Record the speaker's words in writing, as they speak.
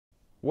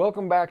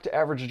Welcome back to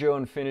Average Joe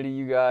Infinity,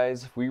 you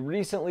guys. We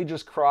recently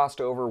just crossed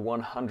over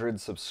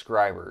 100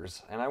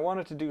 subscribers, and I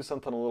wanted to do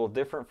something a little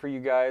different for you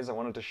guys. I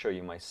wanted to show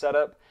you my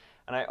setup,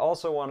 and I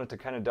also wanted to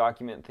kind of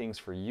document things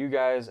for you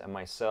guys and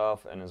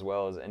myself, and as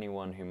well as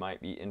anyone who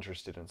might be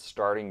interested in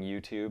starting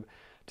YouTube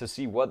to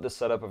see what the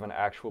setup of an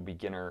actual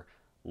beginner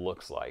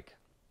looks like.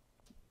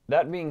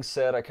 That being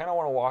said, I kind of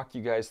want to walk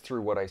you guys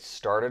through what I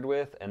started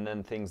with and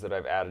then things that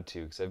I've added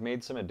to, because I've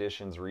made some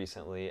additions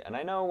recently, and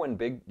I know when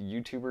big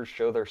YouTubers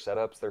show their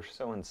setups, they're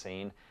so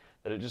insane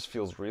that it just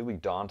feels really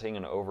daunting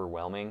and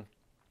overwhelming,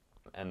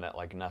 and that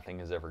like nothing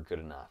is ever good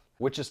enough.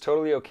 Which is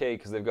totally okay,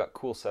 because they've got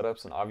cool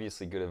setups and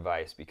obviously good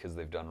advice because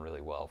they've done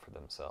really well for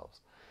themselves.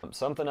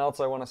 Something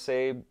else I want to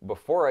say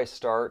before I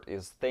start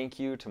is thank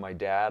you to my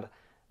dad.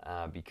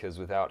 Because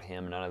without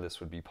him, none of this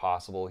would be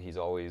possible. He's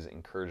always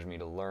encouraged me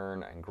to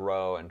learn and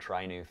grow and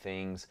try new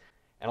things.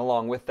 And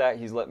along with that,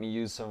 he's let me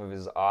use some of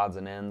his odds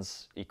and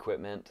ends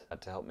equipment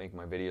to help make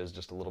my videos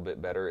just a little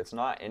bit better. It's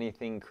not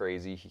anything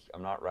crazy.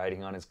 I'm not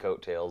riding on his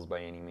coattails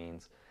by any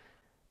means.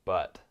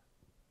 But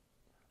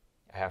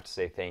I have to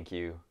say thank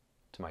you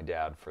to my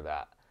dad for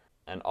that.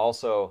 And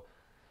also,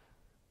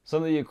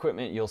 some of the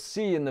equipment you'll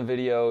see in the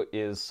video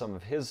is some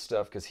of his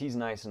stuff, because he's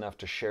nice enough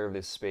to share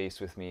this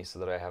space with me so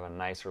that I have a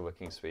nicer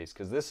looking space,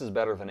 because this is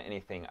better than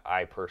anything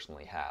I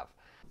personally have.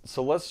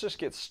 So let's just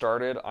get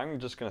started. I'm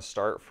just going to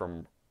start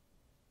from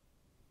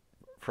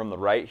the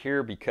right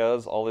here,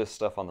 because all this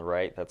stuff on the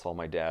right, that's all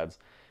my dad's,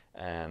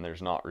 and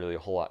there's not really a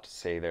whole lot to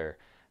say there.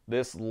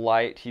 This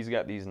light, he's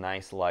got these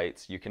nice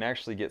lights. You can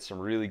actually get some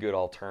really good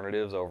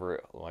alternatives over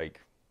at like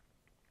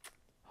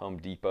Home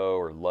Depot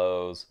or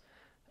Lowe's.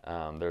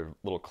 They're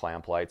little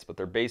clamp lights, but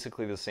they're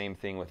basically the same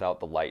thing without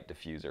the light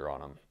diffuser on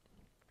them.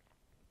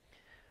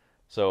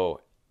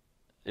 So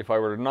if I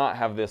were to not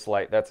have this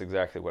light, that's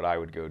exactly what I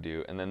would go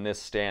do. And then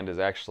this stand is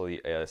actually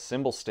a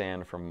cymbal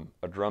stand from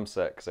a drum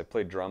set, because I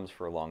played drums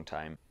for a long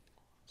time.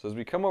 So as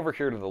we come over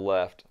here to the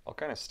left, I'll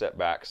kind of step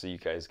back so you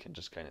guys can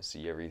just kind of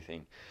see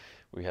everything.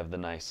 We have the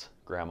nice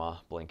grandma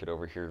blanket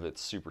over here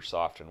that's super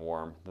soft and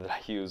warm that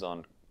I use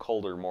on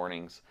colder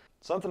mornings.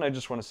 Something I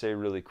just want to say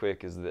really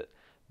quick is that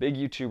big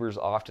YouTubers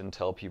often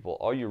tell people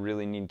all you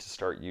really need to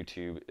start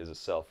YouTube is a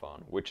cell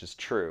phone, which is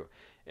true.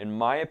 In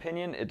my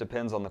opinion, it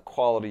depends on the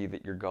quality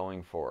that you're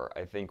going for.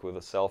 I think with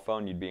a cell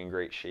phone, you'd be in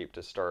great shape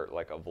to start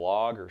like a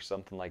vlog or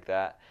something like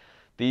that.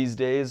 These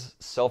days,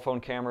 cell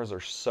phone cameras are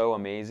so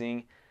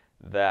amazing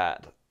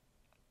that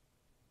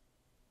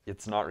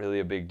it's not really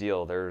a big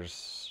deal.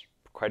 There's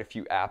quite a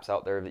few apps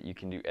out there that you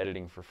can do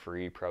editing for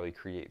free, probably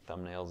create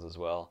thumbnails as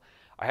well.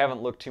 I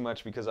haven't looked too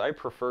much because I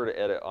prefer to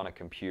edit on a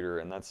computer,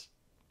 and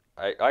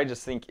I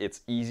just think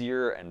it's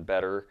easier and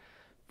better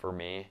for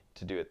me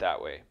to do it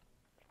that way.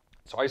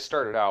 So I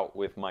started out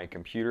with my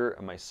computer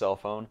and my cell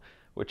phone,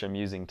 which I'm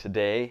using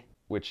today,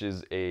 which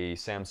is a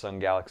Samsung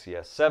Galaxy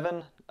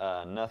S7.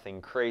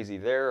 Nothing crazy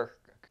there.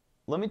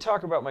 Let me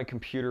talk about my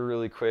computer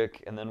really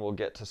quick, and then we'll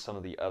get to some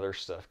of the other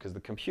stuff, because the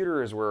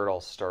computer is where it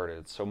all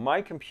started. So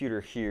my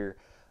computer here,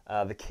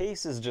 the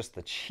case is just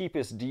the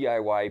cheapest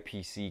DIY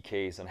PC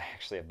case, and I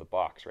actually have the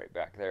box right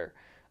back there.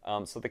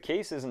 So the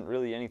case isn't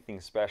really anything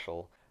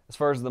special. As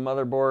far as the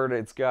motherboard,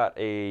 it's got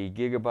a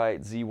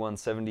Gigabyte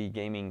Z170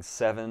 Gaming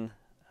 7,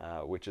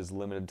 which is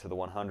limited to the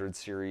 100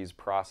 series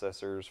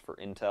processors for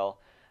Intel.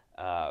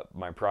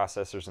 My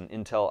processor's an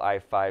Intel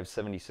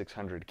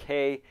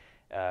i5-7600K.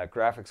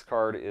 Graphics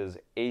card is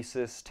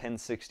Asus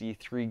 1060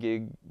 3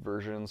 gig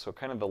version, so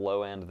kind of the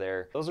low end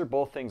there. Those are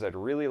both things I'd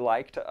really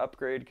like to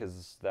upgrade,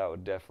 because that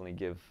would definitely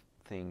give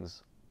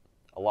things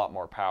a lot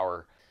more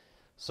power.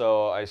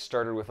 So I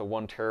started with a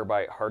 1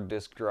 terabyte hard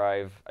disk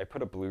drive. I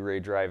put a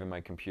Blu-ray drive in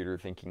my computer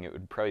thinking it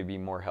would probably be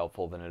more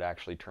helpful than it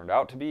actually turned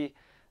out to be.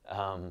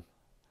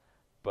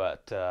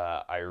 But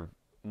I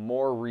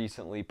more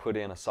recently put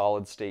in a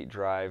solid state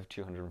drive,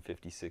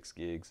 256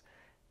 gigs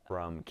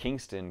from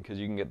Kingston, because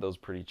you can get those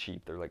pretty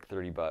cheap. They're like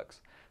 30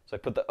 bucks. So I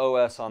put the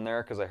OS on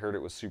there because I heard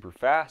it was super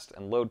fast,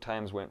 and load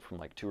times went from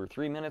like 2 or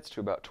 3 minutes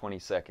to about 20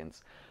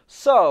 seconds.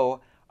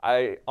 So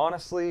I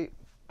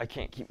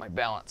can't keep my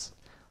balance.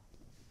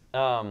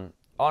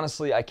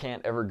 Honestly, I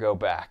can't ever go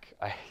back.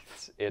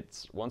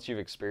 It's once you've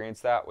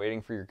experienced that,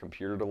 waiting for your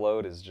computer to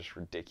load is just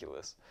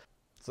ridiculous.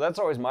 So that's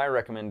always my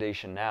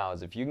recommendation now,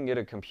 is if you can get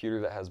a computer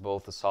that has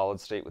both a solid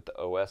state with the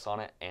OS on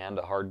it and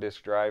a hard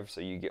disk drive so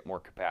you get more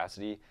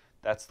capacity,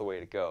 that's the way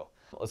to go.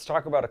 Let's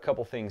talk about a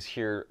couple things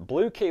here.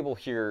 Blue cable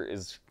here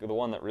is the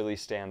one that really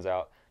stands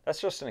out.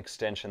 That's just an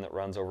extension that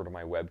runs over to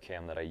my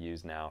webcam that I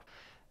use now.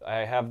 I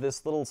have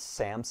this little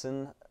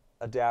Samson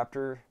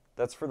adapter.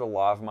 That's for the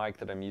lav mic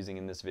that I'm using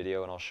in this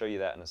video, and I'll show you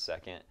that in a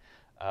second.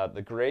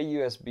 The gray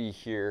USB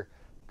here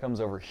comes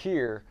over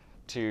here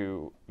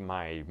to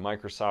my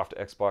Microsoft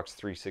Xbox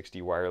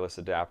 360 wireless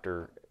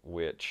adapter,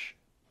 which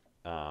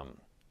I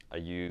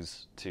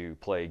use to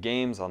play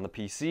games on the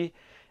PC,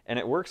 and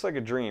it works like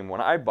a dream.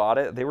 When I bought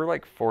it, they were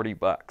like 40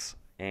 bucks,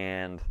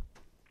 and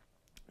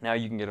now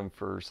you can get them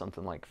for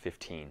something like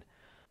 15.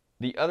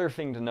 The other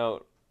thing to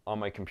note on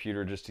my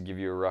computer, just to give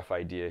you a rough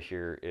idea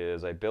here,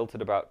 is I built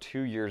it about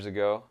 2 years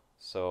ago,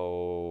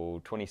 so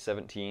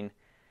 2017,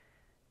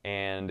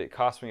 and it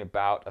cost me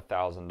about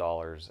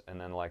 $1,000.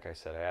 And then, like I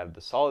said, I added the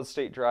solid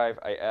state drive,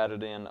 I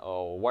added in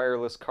a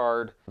wireless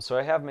card. So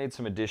I have made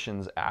some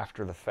additions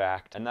after the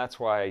fact, and that's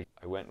why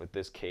I went with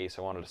this case.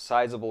 I wanted a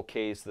sizable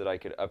case that I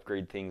could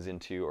upgrade things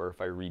into, or if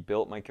I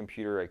rebuilt my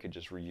computer, I could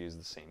just reuse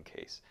the same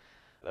case.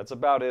 That's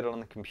about it on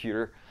the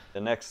computer.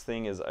 The next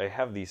thing is I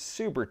have these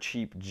super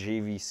cheap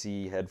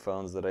JVC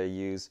headphones that I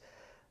use.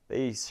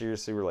 They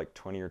seriously were like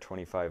 20 or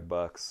 25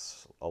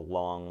 bucks a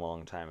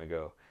long time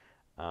ago.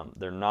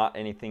 They're not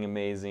anything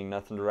amazing,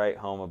 nothing to write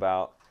home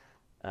about,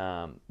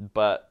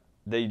 but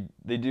they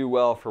do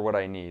well for what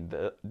I need.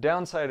 The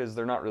downside is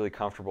they're not really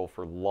comfortable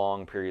for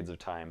long periods of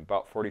time,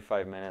 about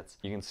 45 minutes.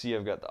 You can see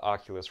I've got the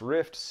Oculus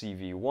Rift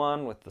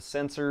CV1 with the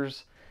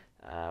sensors.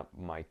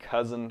 My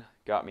cousin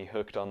got me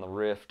hooked on the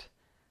Rift.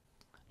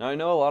 Now I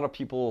know a lot of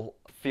people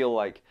feel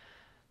like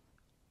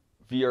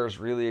VR is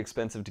really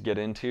expensive to get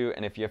into,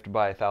 and if you have to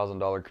buy a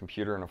 $1,000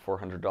 computer and a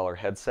 $400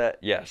 headset,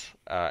 yes,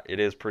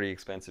 it is pretty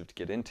expensive to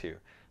get into,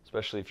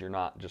 especially if you're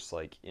not just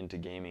like into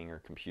gaming or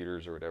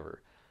computers or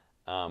whatever.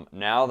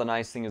 Now the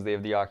nice thing is they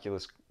have the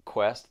Oculus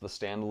Quest, the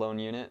standalone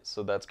unit,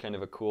 so that's kind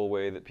of a cool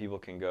way that people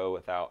can go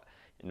without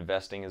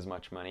investing as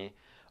much money.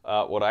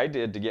 What I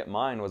did to get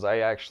mine was I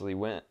actually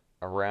went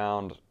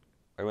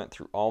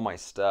through all my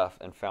stuff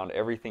and found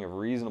everything of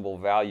reasonable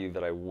value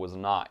that I was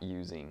not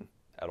using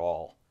at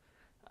all.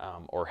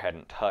 Or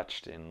hadn't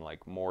touched in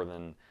like more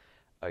than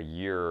a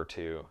year or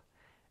two.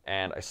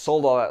 And I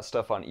sold all that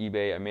stuff on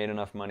eBay. I made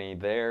enough money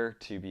there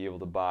to be able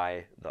to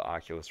buy the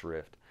Oculus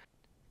Rift.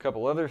 A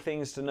couple other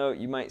things to note,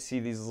 you might see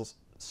these little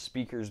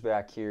speakers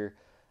back here.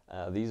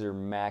 These are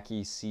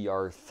Mackie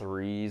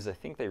CR3s. I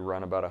think they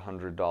run about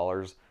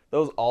 $100.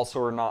 Those also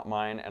are not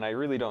mine, and I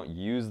really don't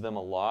use them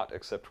a lot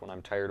except when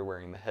I'm tired of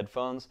wearing the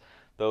headphones.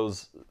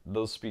 Those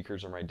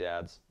speakers are my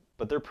dad's,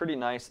 but they're pretty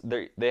nice.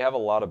 They have a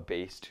lot of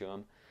bass to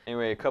them.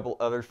 Anyway, a couple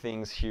other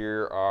things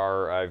here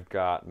are I've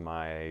got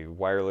my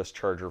wireless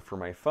charger for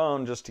my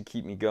phone just to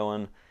keep me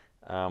going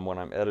when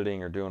I'm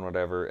editing or doing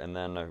whatever, and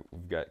then I've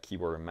got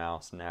keyboard and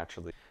mouse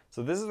naturally.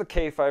 So this is the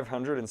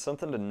K500, and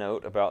something to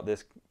note about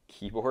this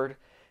keyboard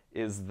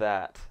is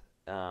that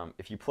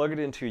if you plug it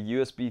into a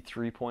USB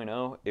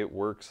 3.0, it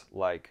works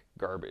like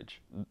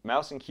garbage.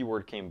 Mouse and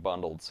keyboard came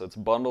bundled, so it's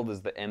bundled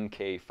as the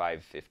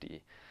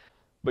MK550.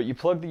 But you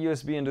plug the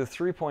USB into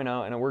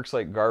 3.0 and it works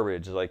like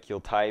garbage. Like you'll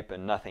type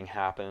and nothing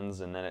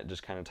happens, and then it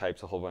just kind of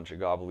types a whole bunch of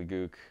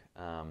gobbledygook.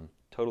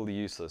 Totally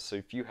useless. So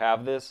if you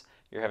have this,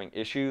 you're having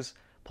issues,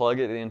 plug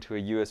it into a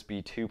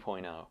USB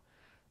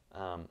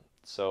 2.0.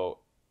 So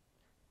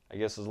I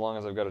guess as long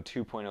as I've got a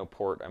 2.0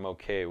 port, I'm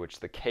okay,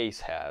 which the case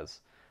has.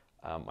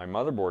 My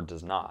motherboard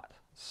does not.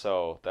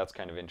 So that's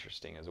kind of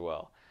interesting as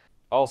well.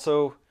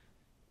 Also,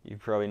 you've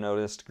probably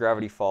noticed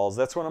Gravity Falls.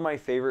 That's one of my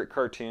favorite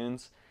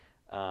cartoons.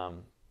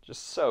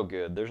 Just so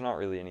good. There's not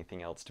really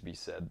anything else to be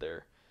said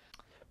there.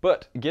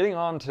 But getting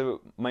on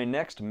to my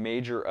next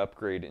major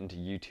upgrade into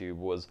YouTube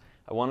was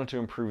I wanted to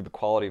improve the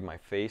quality of my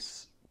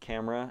face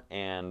camera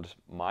and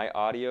my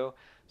audio.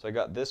 So I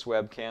got this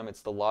webcam.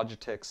 It's the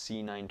Logitech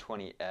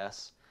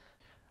C920S.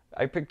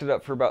 I picked it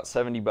up for about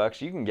 70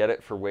 bucks. You can get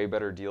it for way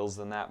better deals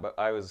than that, but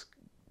I was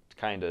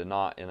kind of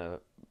not in a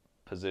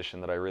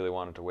position that I really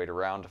wanted to wait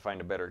around to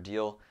find a better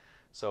deal.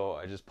 So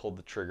I just pulled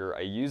the trigger.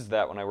 I used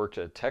that when I worked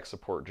at a tech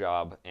support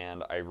job,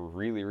 and I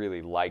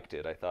really liked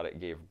it. I thought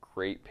it gave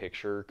great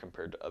picture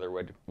compared to other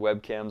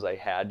webcams I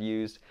had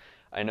used.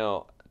 I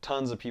know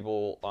tons of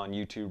people on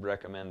YouTube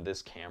recommend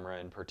this camera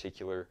in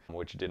particular,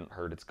 which didn't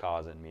hurt its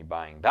cause in me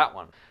buying that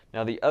one.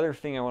 Now the other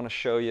thing I want to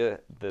show you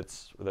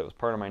that was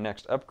part of my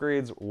next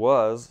upgrades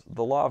was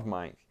the lav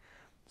mic.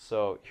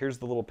 So here's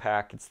the little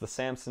pack. It's the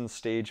Samson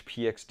Stage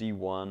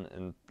PXD1,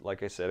 and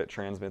like I said, it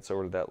transmits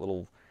over to that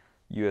little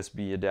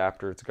USB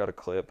adapter. It's got a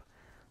clip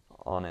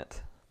on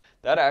it.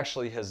 That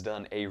actually has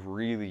done a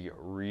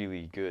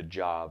really good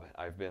job.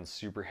 I've been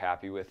super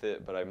happy with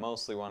it, but I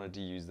mostly wanted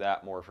to use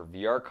that more for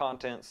VR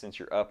content since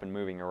you're up and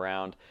moving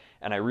around,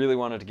 and I really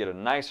wanted to get a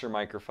nicer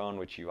microphone,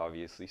 which you've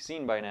obviously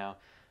seen by now,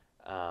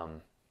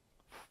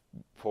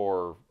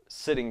 for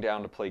sitting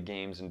down to play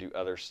games and do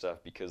other stuff,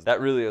 because that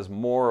really is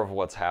more of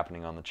what's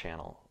happening on the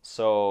channel.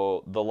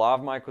 So the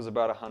lav mic was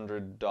about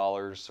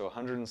 $100, so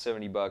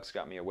 170 bucks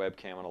got me a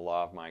webcam and a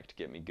lav mic to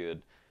get me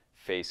good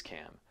face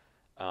cam.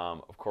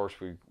 Of course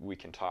we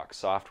can talk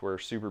software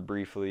super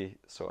briefly,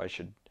 so I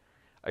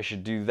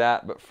should do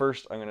that, but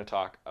first I'm going to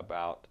talk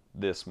about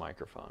this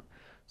microphone.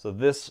 So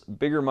this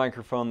bigger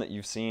microphone that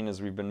you've seen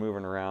as we've been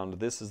moving around,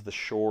 this is the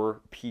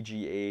Shure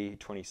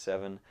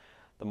PGA-27.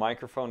 The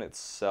microphone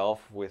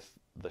itself with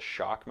the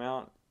shock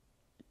mount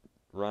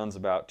runs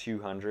about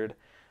 $200.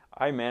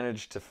 I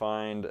managed to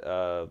find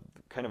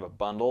kind of a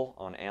bundle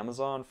on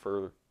Amazon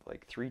for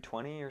like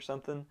 $320 or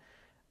something.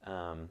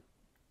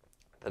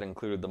 That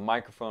included the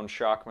microphone,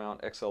 shock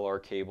mount,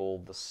 XLR cable,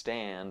 the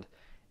stand,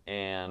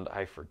 and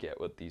I forget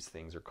what these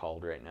things are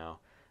called right now.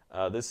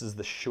 This is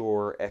the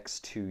Shure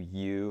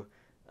X2U.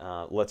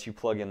 Lets you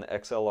plug in the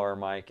XLR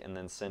mic and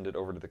then send it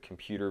over to the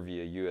computer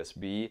via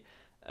USB.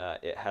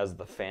 It has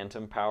the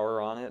phantom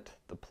power on it,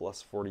 the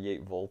plus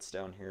 48 volts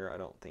down here. I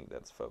don't think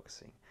that's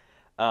focusing.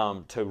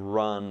 To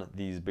run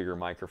these bigger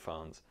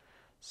microphones.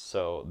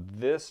 So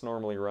this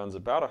normally runs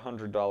about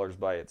 $100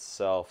 by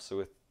itself. So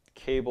with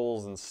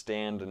cables and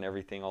stand and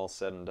everything all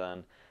said and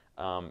done,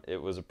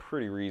 it was a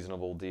pretty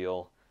reasonable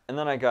deal. And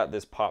then I got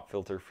this pop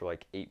filter for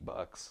like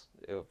 $8.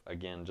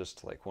 Again,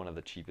 just like one of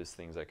the cheapest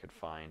things I could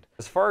find.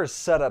 As far as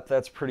setup,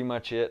 that's pretty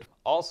much it.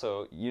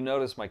 Also, you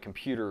notice my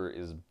computer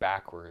is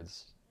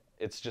backwards.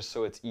 It's just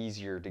so it's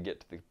easier to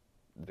get to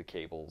the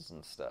cables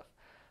and stuff,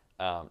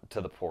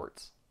 to the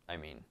ports, I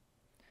mean.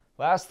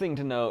 Last thing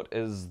to note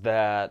is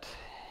that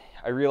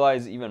I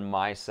realize even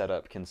my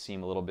setup can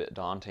seem a little bit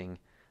daunting.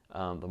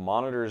 The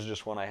monitor is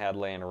just one I had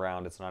laying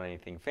around. It's not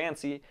anything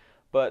fancy,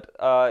 but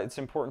it's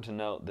important to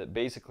note that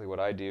basically what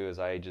I do is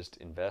I just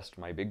invest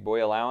my big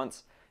boy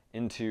allowance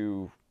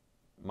into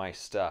my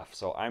stuff.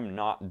 So I'm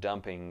not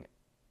dumping,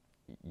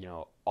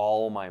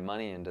 all my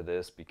money into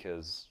this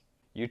because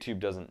YouTube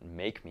doesn't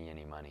make me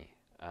any money.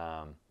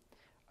 I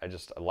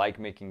like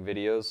making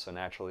videos, so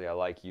naturally I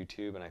like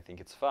YouTube and I think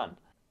it's fun.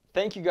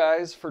 Thank you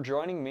guys for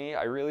joining me.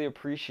 I really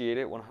appreciate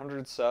it.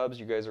 100 subs,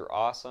 you guys are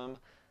awesome.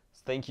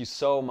 Thank you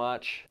so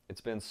much.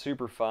 It's been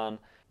super fun.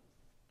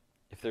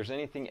 If there's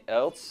anything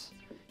else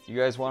you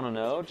guys want to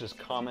know, just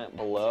comment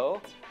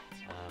below.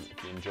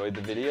 If you enjoyed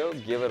the video,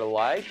 give it a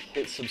like,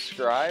 hit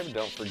subscribe.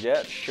 Don't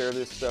forget, share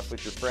this stuff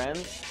with your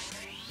friends.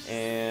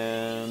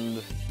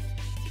 And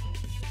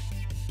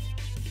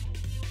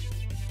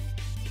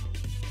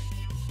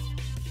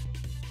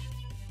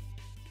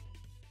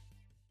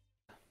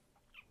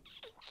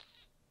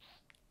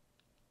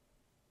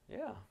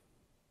yeah,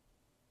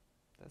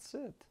 that's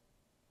it.